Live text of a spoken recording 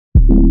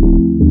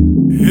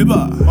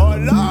Hiba.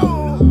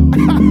 Hello.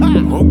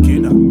 Okay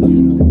now.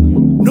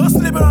 No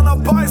sleeping on a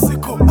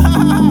bicycle.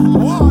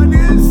 What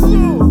is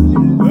so?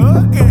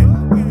 Okay.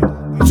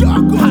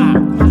 Choco.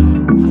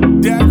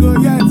 There go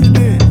yet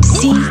today.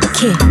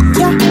 CK.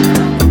 Yeah.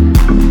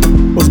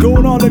 What's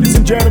going on, ladies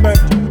and gentlemen?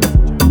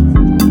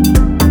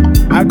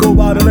 I go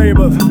by the name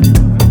of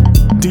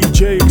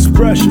DJ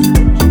Expression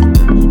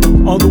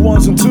on the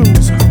ones and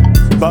twos.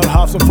 About to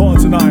have some fun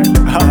tonight.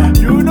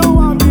 You know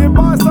I'm the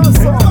master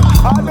son.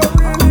 I don't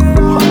really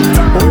have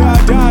Oh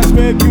yeah, dance,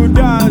 make you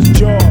dance,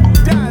 Joe.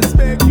 dance,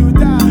 make you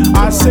dance.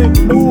 I say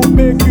move,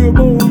 make you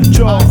move,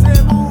 Joe.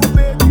 Say move,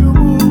 make you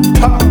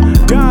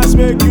move. Dance,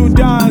 make you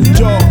dance,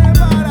 Joe.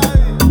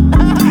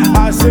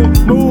 I say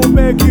move,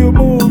 make you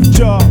move,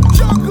 Joe.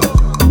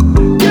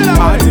 Choco. Get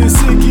I away. just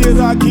see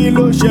kira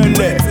kilo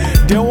shele.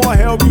 They won't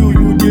help you,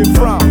 you dey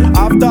frown.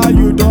 After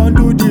you don't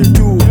do the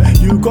do,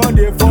 you gon'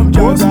 dey form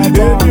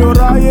jagaba. If you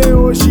raye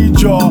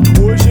oshijo,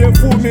 oshe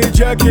fún mi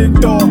jẹ́ kí n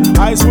tọ̀.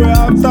 I swear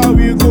after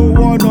we go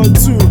 1 or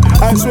 2,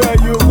 I swear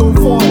you go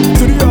 4.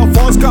 3 of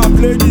us can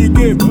play the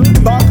game,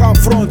 back and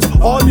front,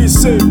 all the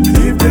same.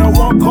 If they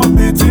want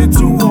compete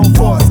 2 of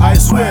us, I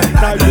swear,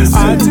 now you say.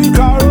 Auntie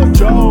Carol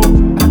Joe.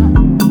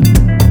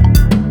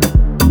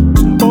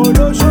 Oh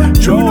no, You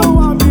Joe. know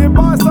I'm the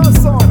master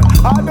son.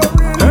 I don't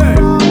really Hey,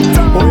 have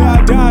time. oh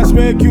yeah, dance,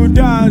 make you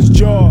dance,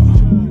 Joe.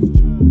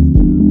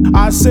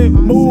 I say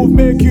move,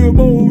 make you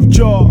move,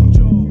 Joe.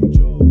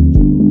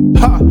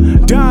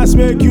 Dance,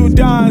 make you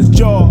dance,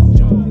 Joe.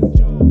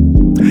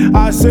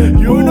 I say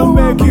you know,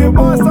 make I'm you the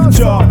move, master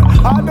Joe.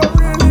 son. I don't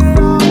really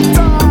have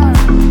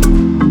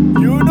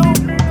time. You know.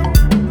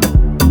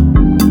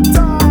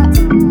 Time.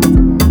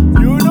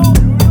 You know.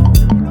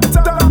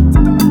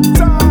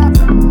 Time.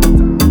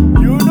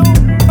 You know.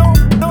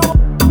 No.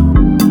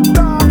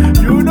 Time.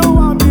 You know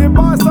I'm the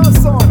master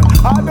son.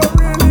 I don't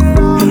really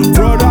have time.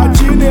 Brother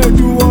Chine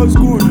do us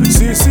good.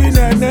 Sisi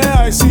Nene,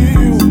 I see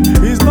you.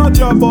 It's not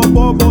your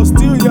bobo, but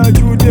still yeah,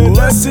 you the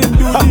lesson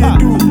do the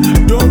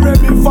do. Don't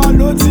let me fa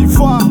no ti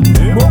fa.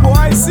 Bobo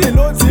I see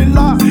no ti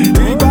la.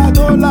 Ìgbà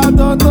tó la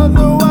tọ̀tọ̀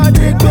tó wá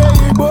di pé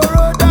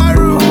ìgboro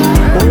dàrú.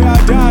 Oh yeah,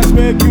 dance,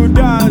 make you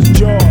dance,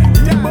 Joe.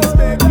 Dance,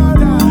 make you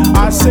dance.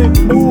 I say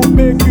move,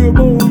 make you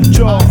move,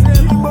 Joe.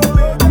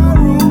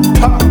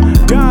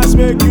 Dance,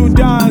 make you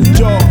dance,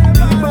 Joe.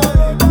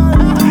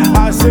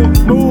 I say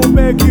move,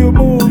 make you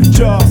move,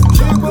 Joe.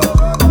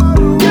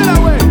 Get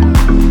away.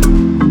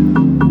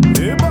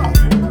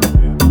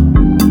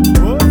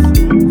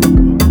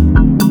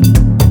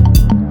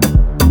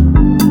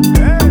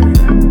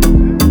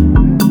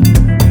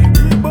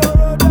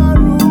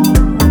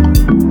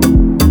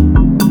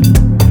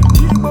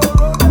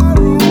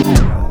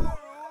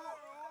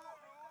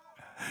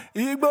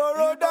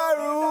 Ìgboro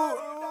dàrú.